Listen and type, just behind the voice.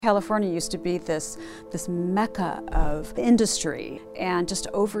California used to be this mecca of industry, and just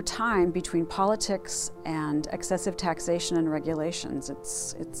over time, between politics and excessive taxation and regulations,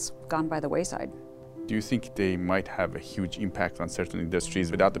 it's gone by the wayside. Do you think they might have a huge impact on certain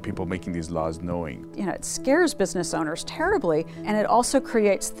industries without the people making these laws knowing? You know, it scares business owners terribly, and it also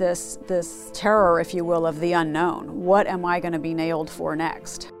creates this terror, if you will, of the unknown. What am I going to be nailed for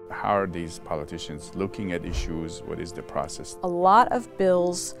next? How are these politicians looking at issues? What is the process? A lot of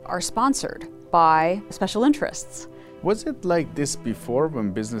bills are sponsored by special interests. Was it like this before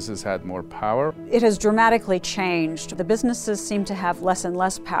when businesses had more power? It has dramatically changed. The businesses seem to have less and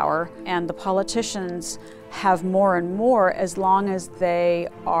less power, and the politicians have more and more as long as they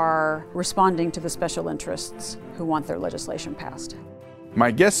are responding to the special interests who want their legislation passed.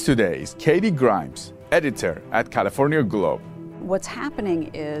 My guest today is Katy Grimes, editor at California Globe. What's happening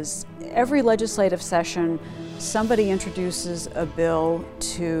is every legislative session, somebody introduces a bill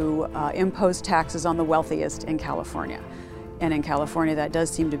to impose taxes on the wealthiest in California. And in California, that does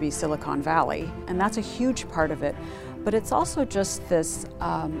seem to be Silicon Valley, and that's a huge part of it. But it's also just this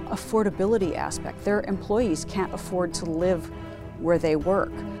affordability aspect. Their employees can't afford to live where they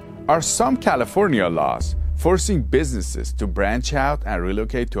work. Are some California laws forcing businesses to branch out and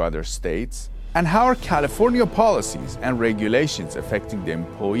relocate to other states? And how are California policies and regulations affecting the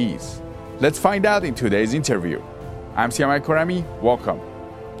employees? Let's find out in today's interview. I'm Siamai Korami. Welcome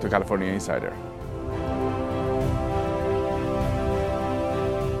to California Insider.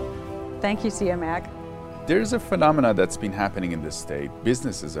 Thank you, Siamai. There's a phenomena that's been happening in the state.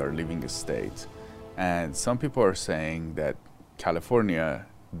 Businesses are leaving the state, and some people are saying that California,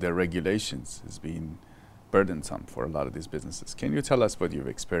 the regulations is being burdensome for a lot of these businesses. Can you tell us what you've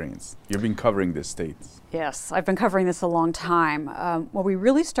experienced? You've been covering this state. Yes, I've been covering this a long time. Well, we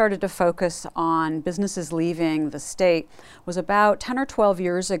really started to focus on businesses leaving the state was about 10 or 12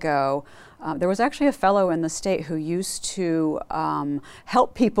 years ago. There was actually a fellow in the state who used to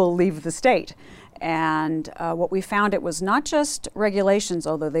help people leave the state. And what we found, it was not just regulations,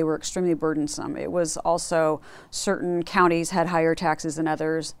 although they were extremely burdensome. It was also certain counties had higher taxes than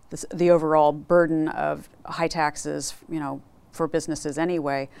others, the overall burden of high taxes, you know, for businesses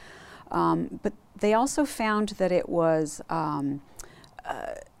anyway. But they also found that it was an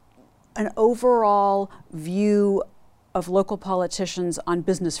overall view of local politicians on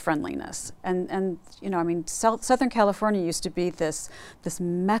business friendliness. And you know, I mean, Southern California used to be this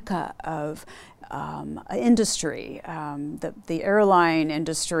mecca of industry, the airline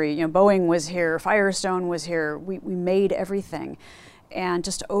industry. You know, Boeing was here, Firestone was here. We made everything. And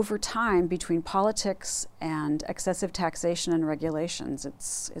just over time, between politics and excessive taxation and regulations,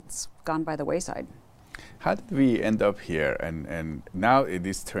 it's gone by the wayside. How did we end up here? And now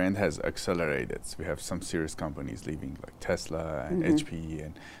this trend has accelerated. So we have some serious companies leaving, like Tesla and HP,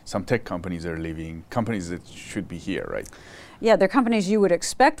 and some tech companies are leaving, companies that should be here, right? Yeah, they're companies you would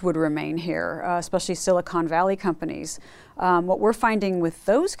expect would remain here, especially Silicon Valley companies. What we're finding with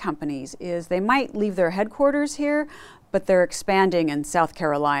those companies is they might leave their headquarters here, but they're expanding in South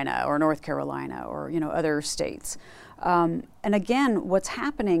Carolina or North Carolina or, you know, other states. And again, what's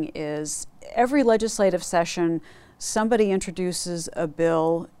happening is every legislative session, somebody introduces a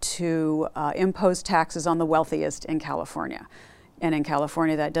bill to impose taxes on the wealthiest in California. And in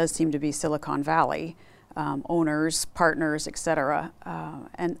California, that does seem to be Silicon Valley, owners, partners, et cetera.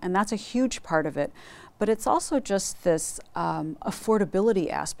 And that's a huge part of it. But it's also just this affordability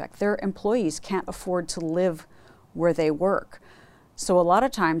aspect. Their employees can't afford to live where they work. So a lot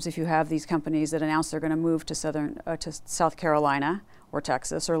of times, if you have these companies that announce they're going to move to South Carolina or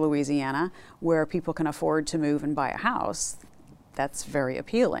Texas or Louisiana, where people can afford to move and buy a house, that's very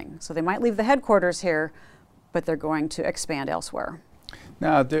appealing. So they might leave the headquarters here, but they're going to expand elsewhere.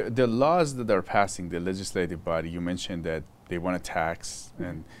 Now, the laws that are passing, the legislative body, you mentioned that they want to tax.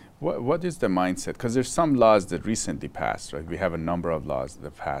 And what is the mindset? Because there's some laws that recently passed, right? We have a number of laws that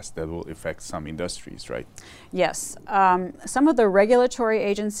have passed that will affect some industries, right? Yes. Some of the regulatory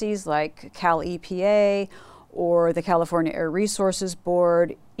agencies like Cal EPA or the California Air Resources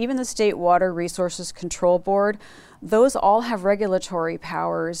Board, even the State Water Resources Control Board, those all have regulatory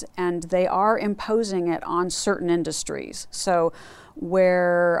powers, and they are imposing it on certain industries. So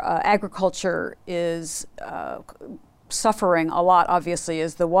where agriculture is suffering a lot, obviously,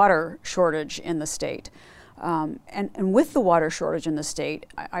 is the water shortage in the state. And with the water shortage in the state,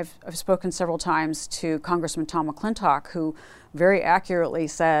 I've spoken several times to Congressman Tom McClintock, who very accurately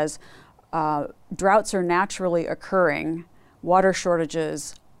says droughts are naturally occurring, water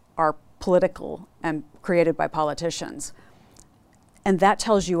shortages are political and created by politicians. And that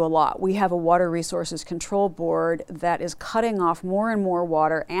tells you a lot. We have a Water Resources Control Board that is cutting off more and more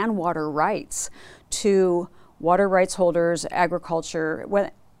water and water rights to water rights holders, agriculture,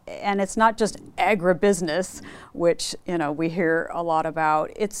 and it's not just agribusiness, which we hear a lot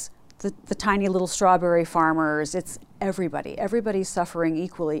about. It's the tiny little strawberry farmers. It's everybody. Everybody's suffering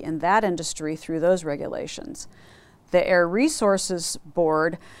equally in that industry through those regulations. The Air Resources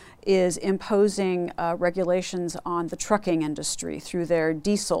Board is imposing regulations on the trucking industry through their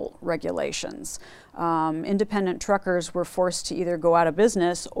diesel regulations. Independent truckers were forced to either go out of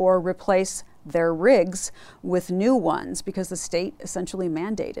business or replace their rigs with new ones because the state essentially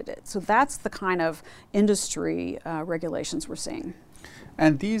mandated it. So that's the kind of industry regulations we're seeing.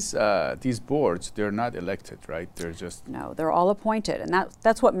 And these boards, they're not elected, right? They're just... No, they're all appointed, and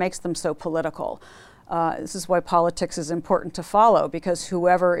that's what makes them so political. This is why politics is important to follow, because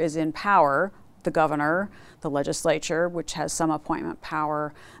whoever is in power, the governor, the legislature, which has some appointment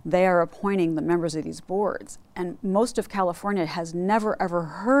power, they are appointing the members of these boards. And most of California has never ever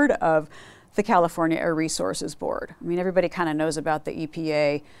heard of the California Air Resources Board. I mean, everybody kind of knows about the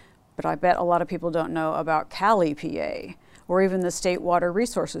EPA, but I bet a lot of people don't know about Cal EPA or even the State Water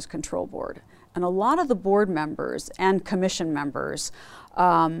Resources Control Board. And a lot of the board members and commission members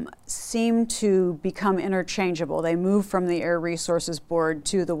seem to become interchangeable. They move from the Air Resources Board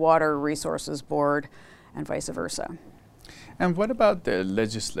to the Water Resources Board and vice versa. And what about the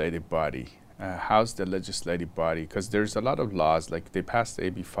legislative body? How's the legislative body? Because there's a lot of laws, like they passed the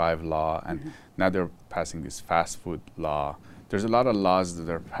AB 5 law, and now they're passing this fast food law. There's a lot of laws that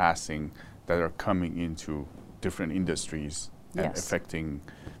they're passing that are coming into different industries and affecting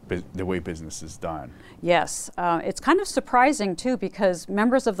the way business is done. Yes, it's kind of surprising too, because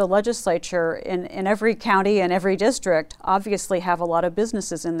members of the legislature in every county and every district obviously have a lot of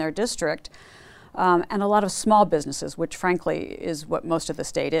businesses in their district. And a lot of small businesses, which frankly is what most of the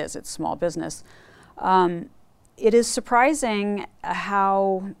state is, it's small business. It is surprising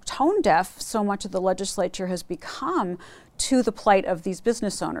how tone deaf so much of the legislature has become to the plight of these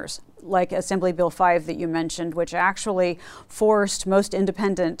business owners, like Assembly Bill 5 that you mentioned, which actually forced most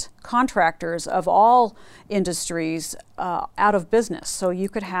independent contractors of all industries out of business. So you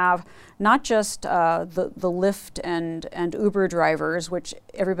could have not just the Lyft and Uber drivers, which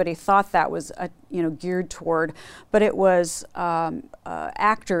everybody thought that was geared toward, but it was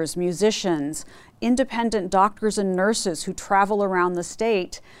actors, musicians, independent doctors and nurses who travel around the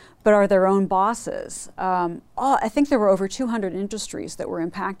state but are their own bosses. I think there were over 200 industries that were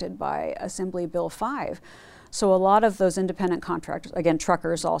impacted by Assembly Bill 5. So a lot of those independent contractors, again,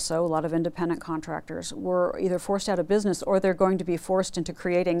 truckers also, a lot of independent contractors were either forced out of business or they're going to be forced into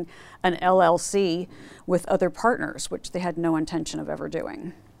creating an LLC with other partners, which they had no intention of ever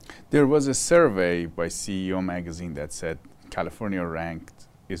doing. There was a survey by CEO magazine that said California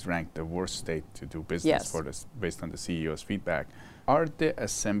is ranked the worst state to do business for this, based on the CEO's feedback. Are the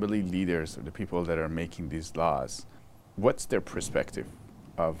assembly leaders, or the people that are making these laws, what's their perspective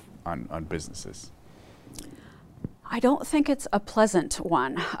on businesses? I don't think it's a pleasant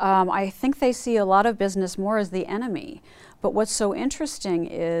one. I think they see a lot of business more as the enemy. But what's so interesting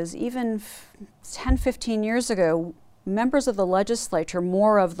is even 10, 15 years ago, members of the legislature,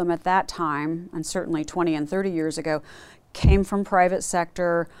 more of them at that time, and certainly 20 and 30 years ago, came from private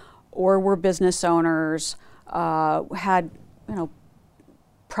sector or were business owners, had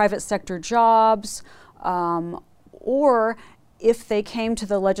private sector jobs, or if they came to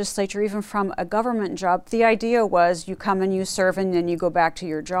the legislature even from a government job, the idea was you come and you serve and then you go back to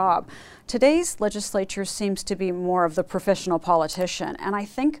your job. Today's legislature seems to be more of the professional politician, and I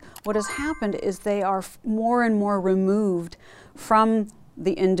think what has happened is they are more and more removed from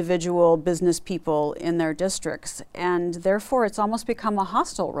the individual business people in their districts, and therefore it's almost become a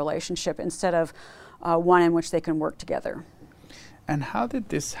hostile relationship instead of one in which they can work together. And how did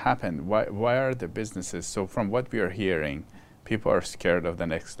this happen? Why are the businesses, so from what we are hearing, people are scared of the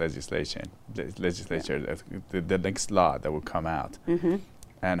next legislature, the next law that will come out,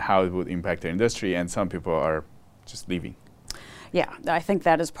 and how it would impact their industry, and some people are just leaving. Yeah, I think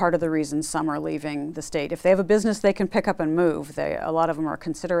that is part of the reason some are leaving the state. If they have a business they can pick up and move, a lot of them are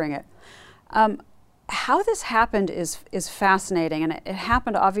considering it. How this happened is fascinating, and it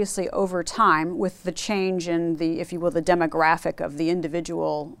happened obviously over time with the change in the, if you will, the demographic of the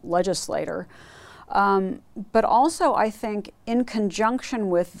individual legislator. But also, I think, in conjunction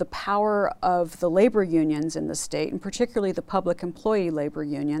with the power of the labor unions in the state, and particularly the public employee labor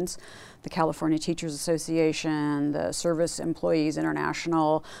unions, the California Teachers Association, the Service Employees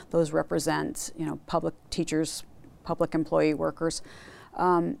International, those represent, public teachers, public employee workers.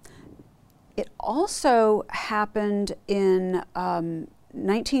 It also happened in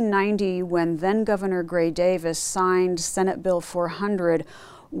 1990 when then Governor Gray Davis signed Senate Bill 400,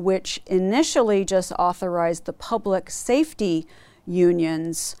 which initially just authorized the public safety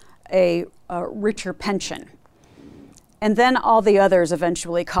unions a richer pension. And then all the others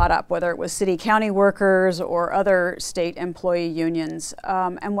eventually caught up, whether it was city county workers or other state employee unions.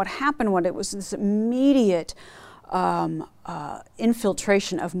 And what happened when it was this immediate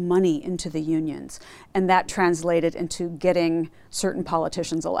infiltration of money into the unions, and that translated into getting certain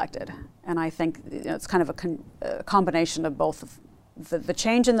politicians elected. And I think it's kind of a combination of both of the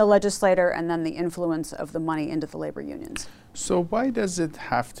change in the legislator and then the influence of the money into the labor unions. So why does it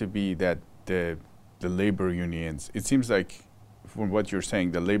have to be that the labor unions, it seems like from what you're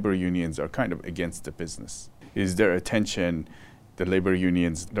saying, the labor unions are kind of against the business? Is there a tension? The labor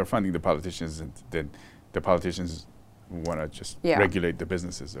unions, they're funding the politicians, and then the politicians want to just regulate the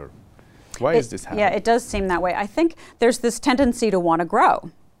businesses? Or why is this happening? Yeah, it does seem that way. I think there's this tendency to want to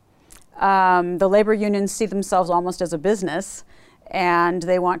grow. The labor unions see themselves almost as a business, and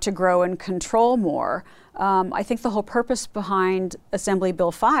they want to grow and control more. I think the whole purpose behind Assembly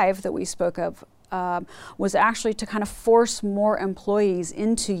Bill 5 that we spoke of was actually to kind of force more employees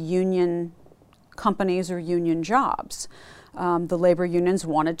into union companies or union jobs. The labor unions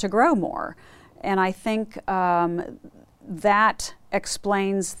wanted to grow more. And I think that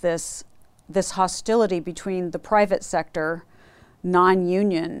explains this hostility between the private sector,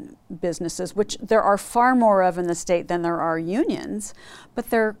 non-union businesses, which there are far more of in the state than there are unions, but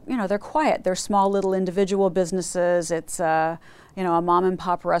they're quiet. They're small little individual businesses. It's a mom and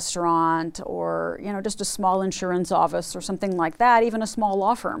pop restaurant, or just a small insurance office or something like that, even a small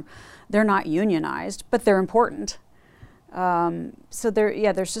law firm. They're not unionized, but they're important. So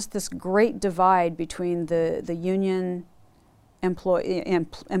there's just this great divide between the union employee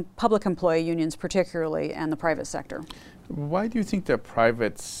and public employee unions particularly, and the private sector. Why do you think the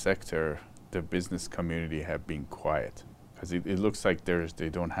private sector, the business community, have been quiet? Because it looks like they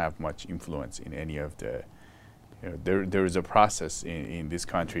don't have much influence in any of the, there is a process in this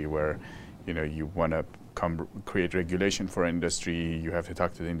country where, you want to create regulation for industry, you have to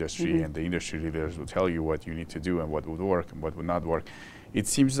talk to the industry, and the industry leaders will tell you what you need to do and what would work and what would not work. It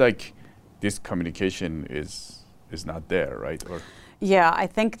seems like this communication is not there, right? Or yeah, I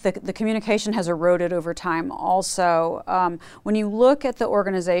think the communication has eroded over time also. When you look at the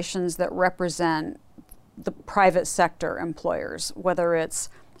organizations that represent the private sector employers, whether it's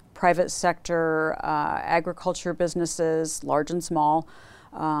private sector agriculture businesses, large and small,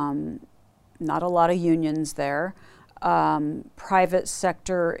 not a lot of unions there. Private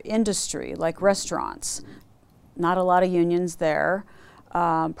sector industry, like restaurants, not a lot of unions there.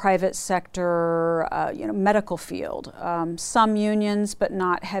 Private sector, medical field, some unions, but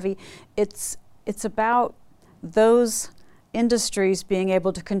not heavy. It's about those industries being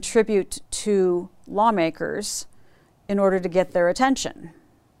able to contribute to lawmakers in order to get their attention.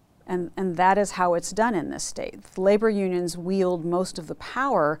 And that is how it's done in this state. The labor unions wield most of the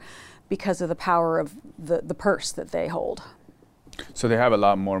power because of the power of the purse that they hold. So they have a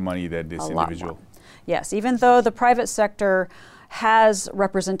lot more money than this individual? Yes, even though the private sector has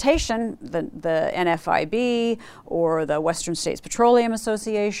representation, the NFIB or the Western States Petroleum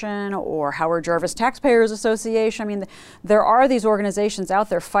Association or Howard Jarvis Taxpayers Association. I mean, there are these organizations out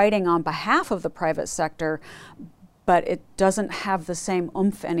there fighting on behalf of the private sector, but it doesn't have the same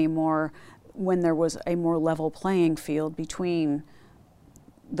oomph anymore when there was a more level playing field between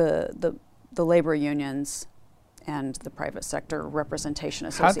the labor unions and the private sector representation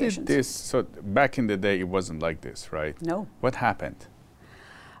associations. How did this, so back in the day it wasn't like this, right? No. What happened?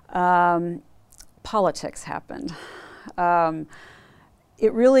 Politics happened.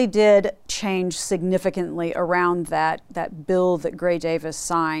 It really did change significantly around that bill that Gray Davis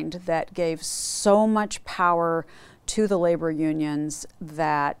signed that gave so much power to the labor unions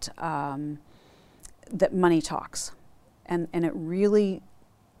that that money talks, and it really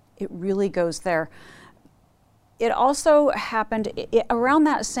goes there. It also happened around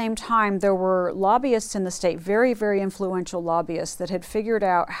that same time. There were lobbyists in the state, very, very influential lobbyists, that had figured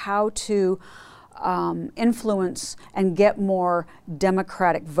out how to influence and get more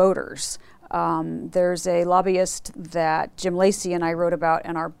Democratic voters. There's a lobbyist that Jim Lacey and I wrote about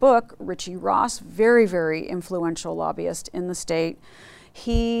in our book, Richie Ross, very, very influential lobbyist in the state.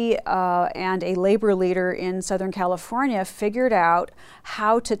 He and a labor leader in Southern California figured out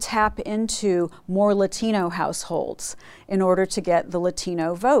how to tap into more Latino households in order to get the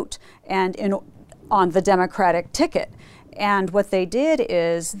Latino vote and on the Democratic ticket. And what they did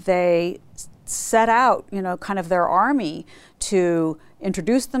is they set out, kind of their army to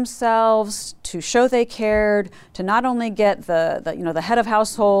introduce themselves, to show they cared, to not only get the head of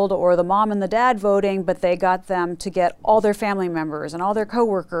household or the mom and the dad voting, but they got them to get all their family members and all their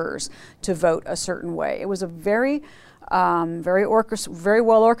coworkers to vote a certain way. It was a very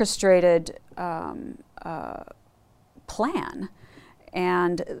well orchestrated plan,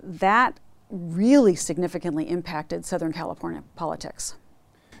 and that really significantly impacted Southern California politics.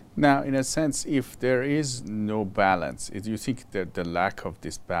 Now, in a sense, if there is no balance, do you think that the lack of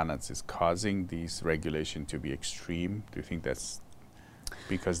this balance is causing these regulations to be extreme? Do you think that's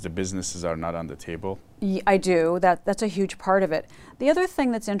because the businesses are not on the table? I do. That's a huge part of it. The other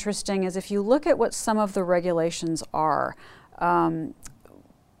thing that's interesting is if you look at what some of the regulations are,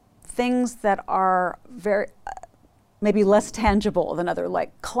 things that are very maybe less tangible than other,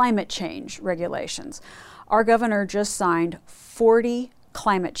 like climate change regulations. Our governor just signed 40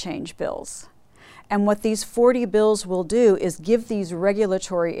 climate change bills. And what these 40 bills will do is give these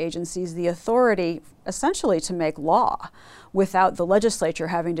regulatory agencies the authority essentially to make law without the legislature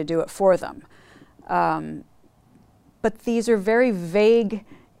having to do it for them. But these are very vague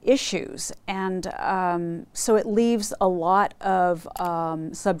issues, and so it leaves a lot of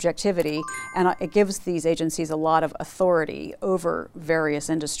subjectivity, and it gives these agencies a lot of authority over various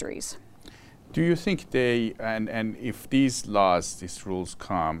industries. Do you think and if these laws, these rules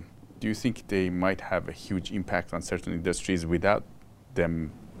come, do you think they might have a huge impact on certain industries without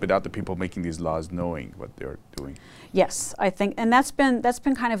the people making these laws knowing what they're doing? Yes, I think, and that's been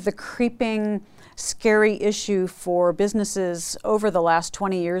kind of the creeping, scary issue for businesses over the last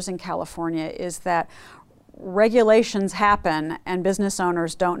 20 years in California, is that regulations happen and business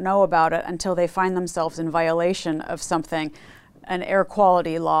owners don't know about it until they find themselves in violation of something. An air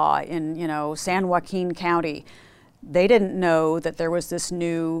quality law in, San Joaquin County. They didn't know that there was this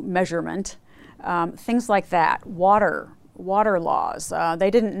new measurement. Things like that. Water laws. They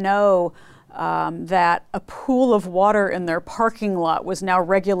didn't know that a pool of water in their parking lot was now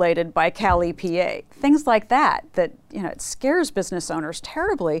regulated by Cal EPA. Things like that, it scares business owners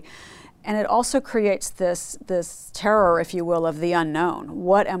terribly. And it also creates this terror, if you will, of the unknown.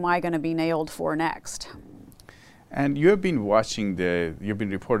 What am I going to be nailed for next? And you have been you've been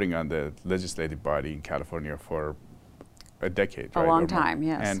reporting on the legislative body in California for a decade, right? A long time,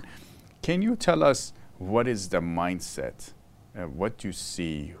 yes. And can you tell us what is the mindset, what you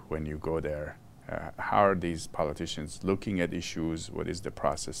see when you go there? How are these politicians looking at issues? What is the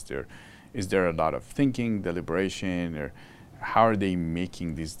process there? Is there a lot of thinking, deliberation, or how are they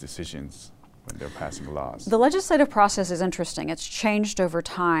making these decisions when they're passing laws? The legislative process is interesting. It's changed over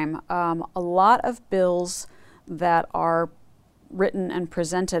time. A lot of bills that are written and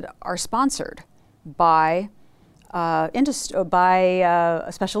presented are sponsored by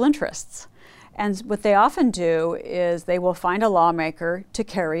special interests. And what they often do is they will find a lawmaker to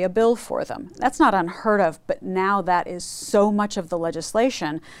carry a bill for them. That's not unheard of, but now that is so much of the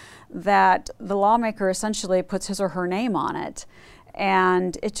legislation that the lawmaker essentially puts his or her name on it.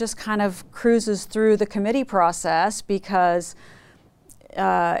 And it just kind of cruises through the committee process because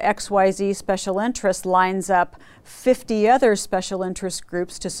XYZ special interest lines up 50 other special interest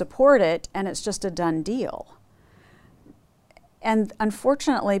groups to support it, and it's just a done deal. And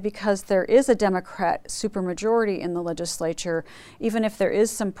unfortunately, because there is a Democrat supermajority in the legislature, even if there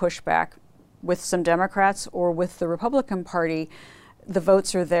is some pushback with some Democrats or with the Republican Party, the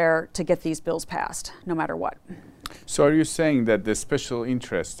votes are there to get these bills passed, no matter what. So are you saying that the special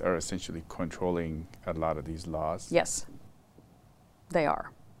interests are essentially controlling a lot of these laws? Yes. They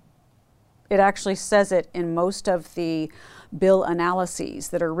are. It actually says it in most of the bill analyses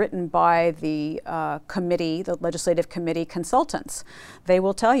that are written by the committee, the legislative committee consultants. They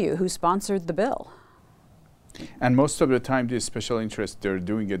will tell you who sponsored the bill. And most of the time, these special interests, they're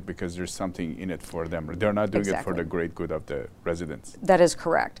doing it because there's something in it for them. They're not doing it for the great good of the residents. That is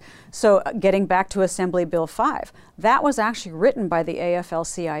correct. So getting back to Assembly Bill 5, that was actually written by the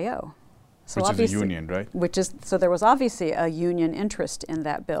AFL-CIO. So which is a union, right? So there was obviously a union interest in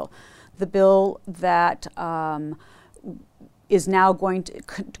that bill. The bill that is now going to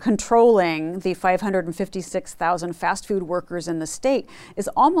controlling the 556,000 fast food workers in the state is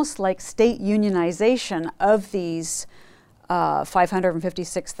almost like state unionization of these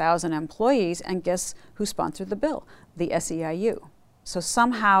 556,000 employees. And guess who sponsored the bill? The SEIU. So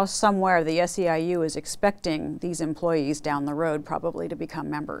somehow, somewhere, the SEIU is expecting these employees down the road probably to become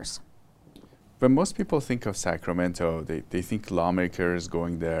members. When most people think of Sacramento, they think lawmakers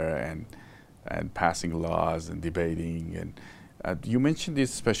going there and passing laws and debating. And you mentioned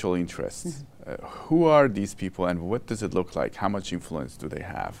these special interests. Mm-hmm. Who are these people and what does it look like? How much influence do they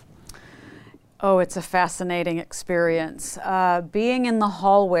have? Oh, it's a fascinating experience. Being in the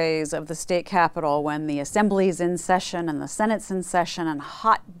hallways of the state capitol when the assembly's in session and the Senate's in session and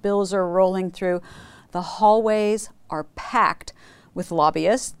hot bills are rolling through, the hallways are packed with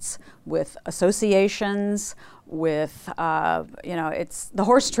lobbyists, with associations, with, it's the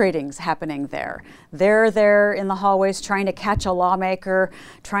horse trading's happening there. They're there in the hallways trying to catch a lawmaker,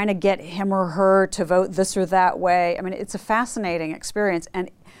 trying to get him or her to vote this or that way. I mean, it's a fascinating experience, and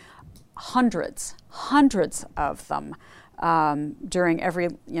hundreds of them during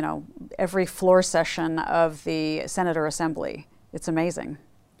every floor session of the Senate or Assembly. It's amazing.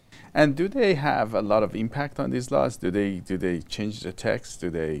 And do they have a lot of impact on these laws? Do they change the text?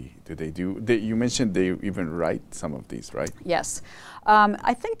 You mentioned they even write some of these, right? Yes,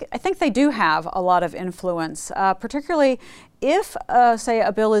 I think they do have a lot of influence, particularly if, say,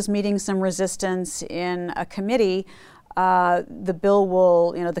 a bill is meeting some resistance in a committee. The bill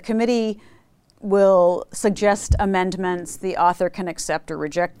will, the committee will suggest amendments. The author can accept or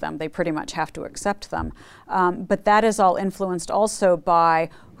reject them. They pretty much have to accept them. But that is all influenced also by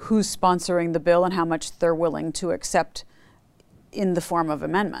who's sponsoring the bill and how much they're willing to accept in the form of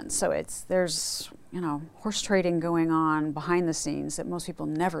amendments. So there's horse trading going on behind the scenes that most people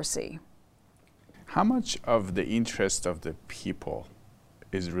never see. How much of the interest of the people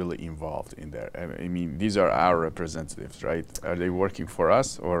is really involved in there? I mean, these are our representatives, right? Are they working for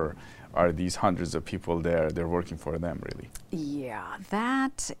us, or are these hundreds of people there, they're working for them, really? Yeah,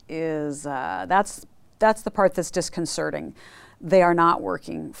 that is, that's the part that's disconcerting. They are not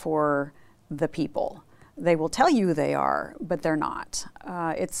working for the people. They will tell you they are, but they're not.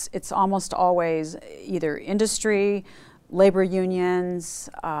 It's almost always either industry, labor unions.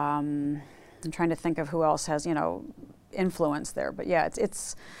 I'm trying to think of who else has, influence there. But yeah,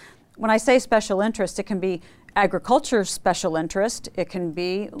 it's when I say special interest, it can be agriculture special interest, it can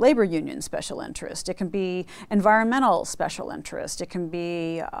be labor union special interest, it can be environmental special interest, it can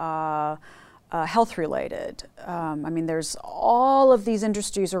be health related. I mean, there's all of these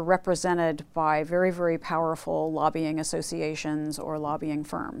industries are represented by very, very powerful lobbying associations or lobbying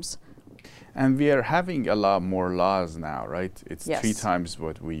firms. And we are having a lot more laws now, right? It's Yes. 3 times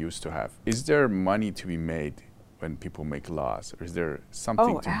what we used to have. Is there money to be made when people make laws, or is there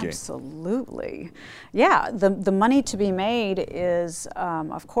something to gain? Absolutely. Yeah, the money to be made is,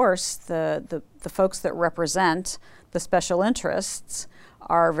 of course, the folks that represent the special interests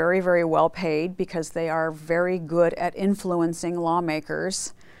are very, very well paid because they are very good at influencing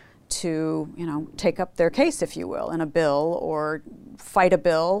lawmakers to, take up their case, if you will, in a bill or fight a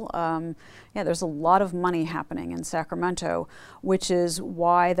bill. There's a lot of money happening in Sacramento, which is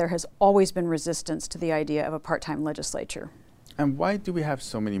why there has always been resistance to the idea of a part-time legislature. And why do we have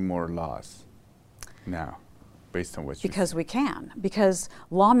so many more laws now, based on what you Because we can. Because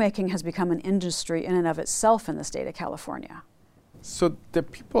lawmaking has become an industry in and of itself in the state of California. So the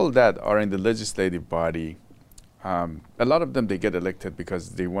people that are in the legislative body, a lot of them, they get elected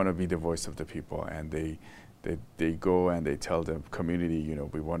because they want to be the voice of the people, and they go and they tell the community,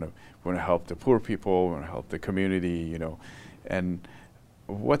 we want to help the poor people, we want to help the community, And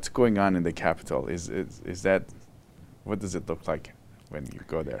what's going on in the Capitol? Is that, what does it look like when you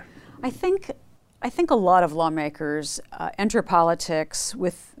go there? I think a lot of lawmakers enter politics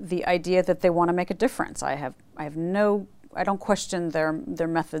with the idea that they want to make a difference. I don't question their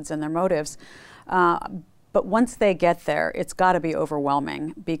methods and their motives, but once they get there, it's got to be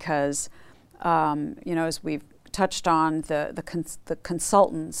overwhelming because, as we've touched on, the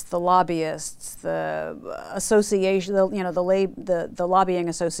consultants, the lobbyists, the association, the lobbying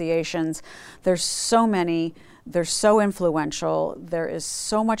associations. There's so many. They're so influential. There is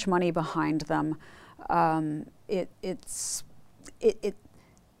so much money behind them. It's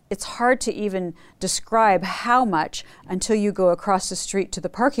hard to even describe how much until you go across the street to the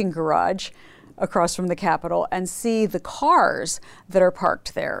parking garage across from the Capitol and see the cars that are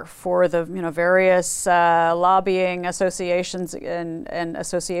parked there for the various lobbying associations and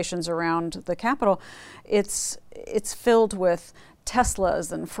associations around the Capitol. It's filled with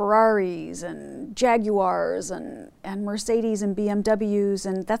Teslas and Ferraris and Jaguars and Mercedes and BMWs,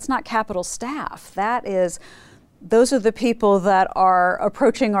 and that's not Capitol staff. Those are the people that are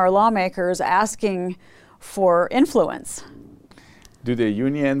approaching our lawmakers asking for influence. Do the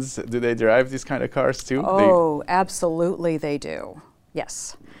unions, do they drive these kind of cars too? Oh, absolutely they do.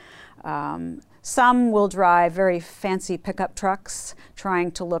 Yes. Some will drive very fancy pickup trucks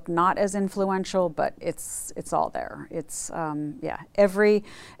trying to look not as influential, but it's all there. It's, every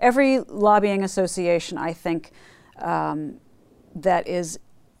lobbying association, I think, that is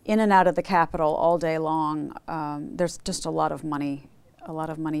in and out of the Capitol all day long, there's just a lot of money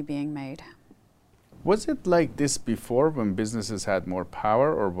being made. Was it like this before when businesses had more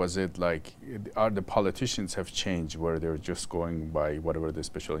power, or was it like the politicians have changed where they're just going by whatever the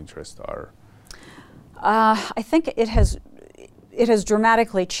special interests are? I think it has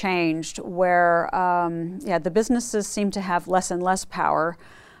dramatically changed where, the businesses seem to have less and less power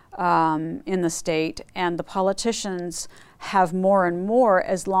in the state, and the politicians have more and more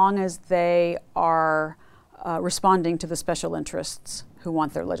as long as they are responding to the special interests who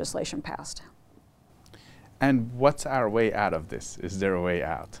want their legislation passed. And what's our way out of this? Is there a way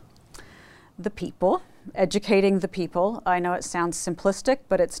out? The people, educating the people. I know it sounds simplistic,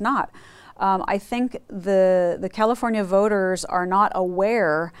 but it's not. I think the California voters are not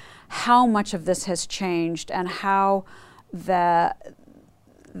aware how much of this has changed, and how that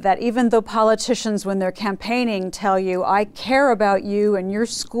even though politicians, when they're campaigning, tell you, I care about you and your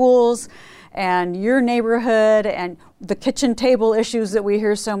schools and your neighborhood and the kitchen table issues that we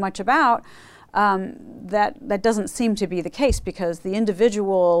hear so much about, that doesn't seem to be the case, because the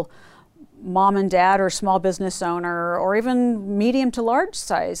individual mom and dad or small business owner, or even medium to large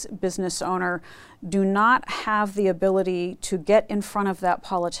size business owner, do not have the ability to get in front of that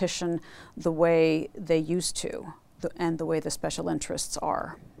politician the way they used to, and the way the special interests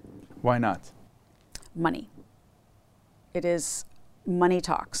are. Why not? Money. It is money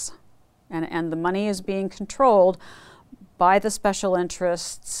talks. And the money is being controlled by the special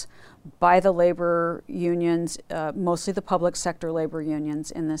interests, by the labor unions, mostly the public sector labor unions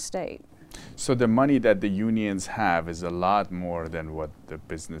in this state. So the money that the unions have is a lot more than what the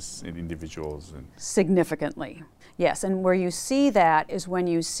business and individuals and significantly, yes. And where you see that is when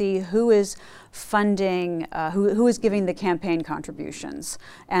you see who is funding, who is giving the campaign contributions,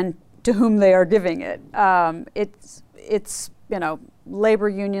 and to whom they are giving it. It's labor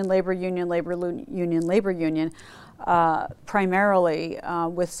union, labor union, labor union, labor union, primarily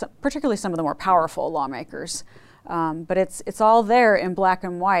with particularly some of the more powerful lawmakers. But it's all there in black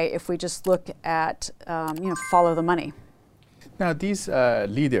and white if we just look at, follow the money. Now, these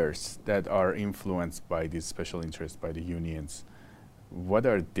leaders that are influenced by these special interests, by the unions, what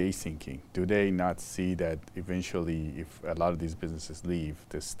are they thinking? Do they not see that eventually, if a lot of these businesses leave,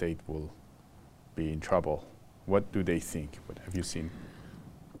 the state will be in trouble? What do they think? What have you seen?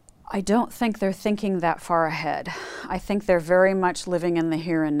 I don't think they're thinking that far ahead. I think they're very much living in the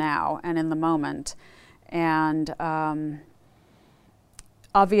here and now and in the moment. And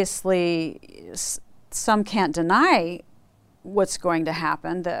obviously, some can't deny what's going to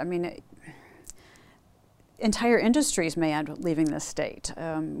happen. Entire industries may end up leaving this state.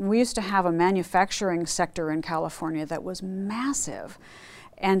 We used to have a manufacturing sector in California that was massive.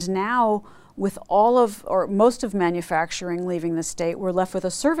 And now, with all of, or most of manufacturing leaving the state, we're left with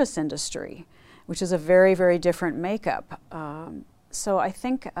a service industry, which is a very, very different makeup. So I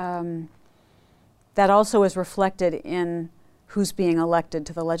think that also is reflected in who's being elected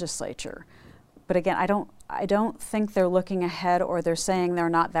to the legislature. But again, I don't think they're looking ahead, or they're saying they're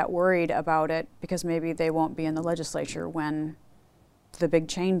not that worried about it because maybe they won't be in the legislature when the big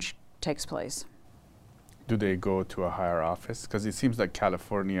change takes place. Do they go to a higher office? Because it seems like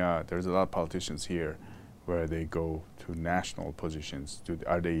California, there's a lot of politicians here where they go to national positions.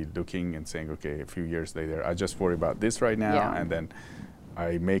 Are they looking and saying, okay, a few years later, I just worry about this right now, and then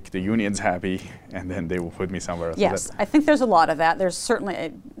I make the unions happy, and then they will put me somewhere else? Yes, I think there's a lot of that. There's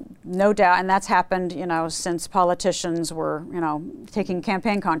certainly no doubt, and that's happened, since politicians were, taking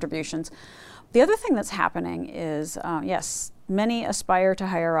campaign contributions. The other thing that's happening is, yes, many aspire to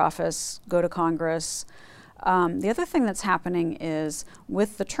higher office, go to Congress. The other thing that's happening is,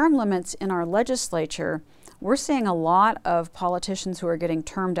 with the term limits in our legislature, we're seeing a lot of politicians who are getting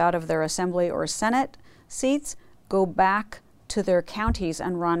termed out of their assembly or Senate seats go back to their counties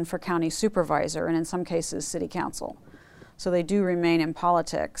and run for county supervisor, and in some cases city council. So they do remain in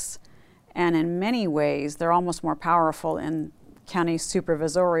politics, and in many ways they're almost more powerful in county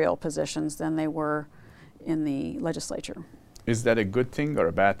supervisorial positions than they were in the legislature. Is that a good thing or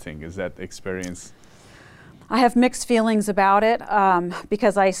a bad thing? Is that experience? I have mixed feelings about it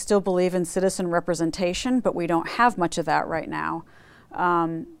because I still believe in citizen representation, but we don't have much of that right now.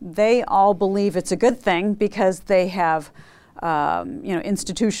 They all believe it's a good thing because they have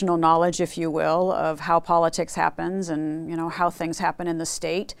institutional knowledge, if you will, of how politics happens and how things happen in the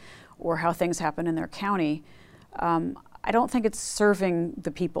state or how things happen in their county. I don't think it's serving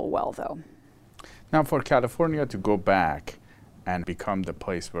the people well, though. Now, for California to go back and become the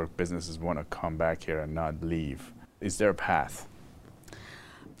place where businesses want to come back here and not leave, is there a path?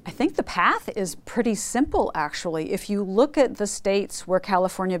 I think the path is pretty simple, actually. If you look at the states where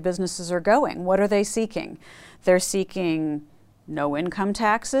California businesses are going, what are they seeking? They're seeking no income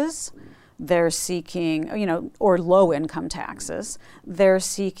taxes. They're seeking, or low income taxes. They're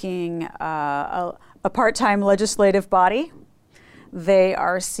seeking a part-time legislative body. They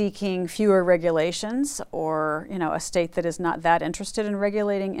are seeking fewer regulations, or a state that is not that interested in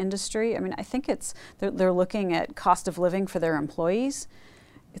regulating industry. I mean, I think they're looking at cost of living for their employees.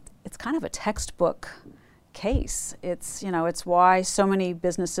 It's kind of a textbook case. It's why so many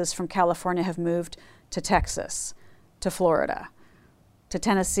businesses from California have moved to Texas, to Florida, to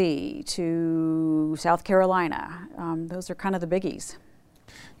Tennessee, to South Carolina. Those are kind of the biggies.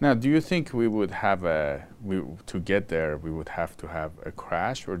 Now, do you think we would have to get there, we would have to have a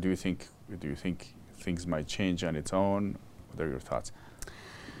crash, or do you think things might change on its own? What are your thoughts?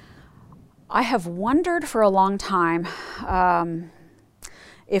 I have wondered for a long time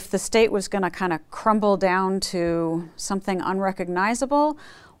if the state was going to kind of crumble down to something unrecognizable,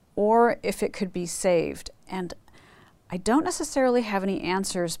 or if it could be saved. And I don't necessarily have any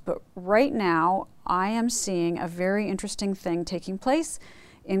answers, but right now I am seeing a very interesting thing taking place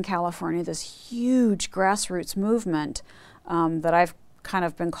in California, this huge grassroots movement that I've kind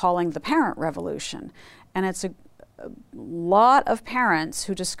of been calling the parent revolution. And it's a lot of parents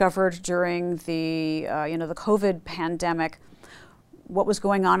who discovered during the COVID pandemic what was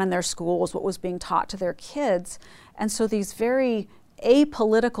going on in their schools, what was being taught to their kids. And so these very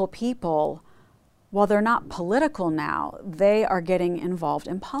apolitical people, while they're not political now, they are getting involved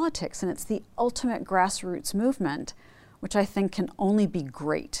in politics. And it's the ultimate grassroots movement, which I think can only be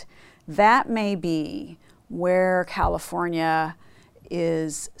great. That may be where California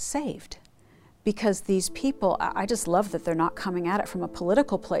is saved. Because these people, I just love that they're not coming at it from a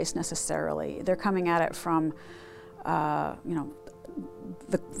political place necessarily. They're coming at it from,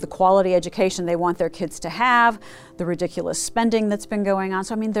 the quality education they want their kids to have, the ridiculous spending that's been going on.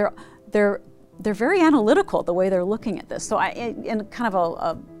 So I mean, they're very analytical the way they're looking at this. So in kind of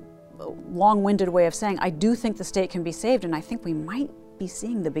a long-winded way of saying, I do think the state can be saved, and I think we might be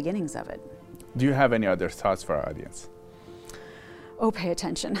seeing the beginnings of it. Do you have any other thoughts for our audience? Oh, pay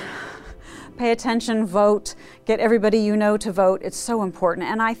attention. Pay attention, vote, get everybody you know to vote. It's so important.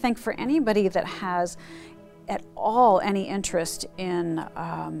 And I think for anybody that has at all any interest in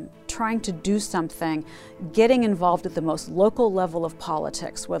trying to do something, getting involved at the most local level of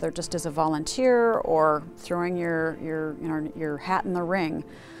politics, whether just as a volunteer or throwing your hat in the ring,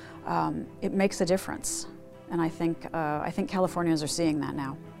 it makes a difference. And I think Californians are seeing that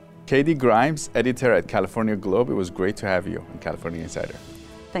now. Katy Grimes, editor at California Globe, it was great to have you on California Insider.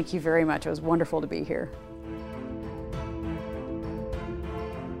 Thank you very much. It was wonderful to be here.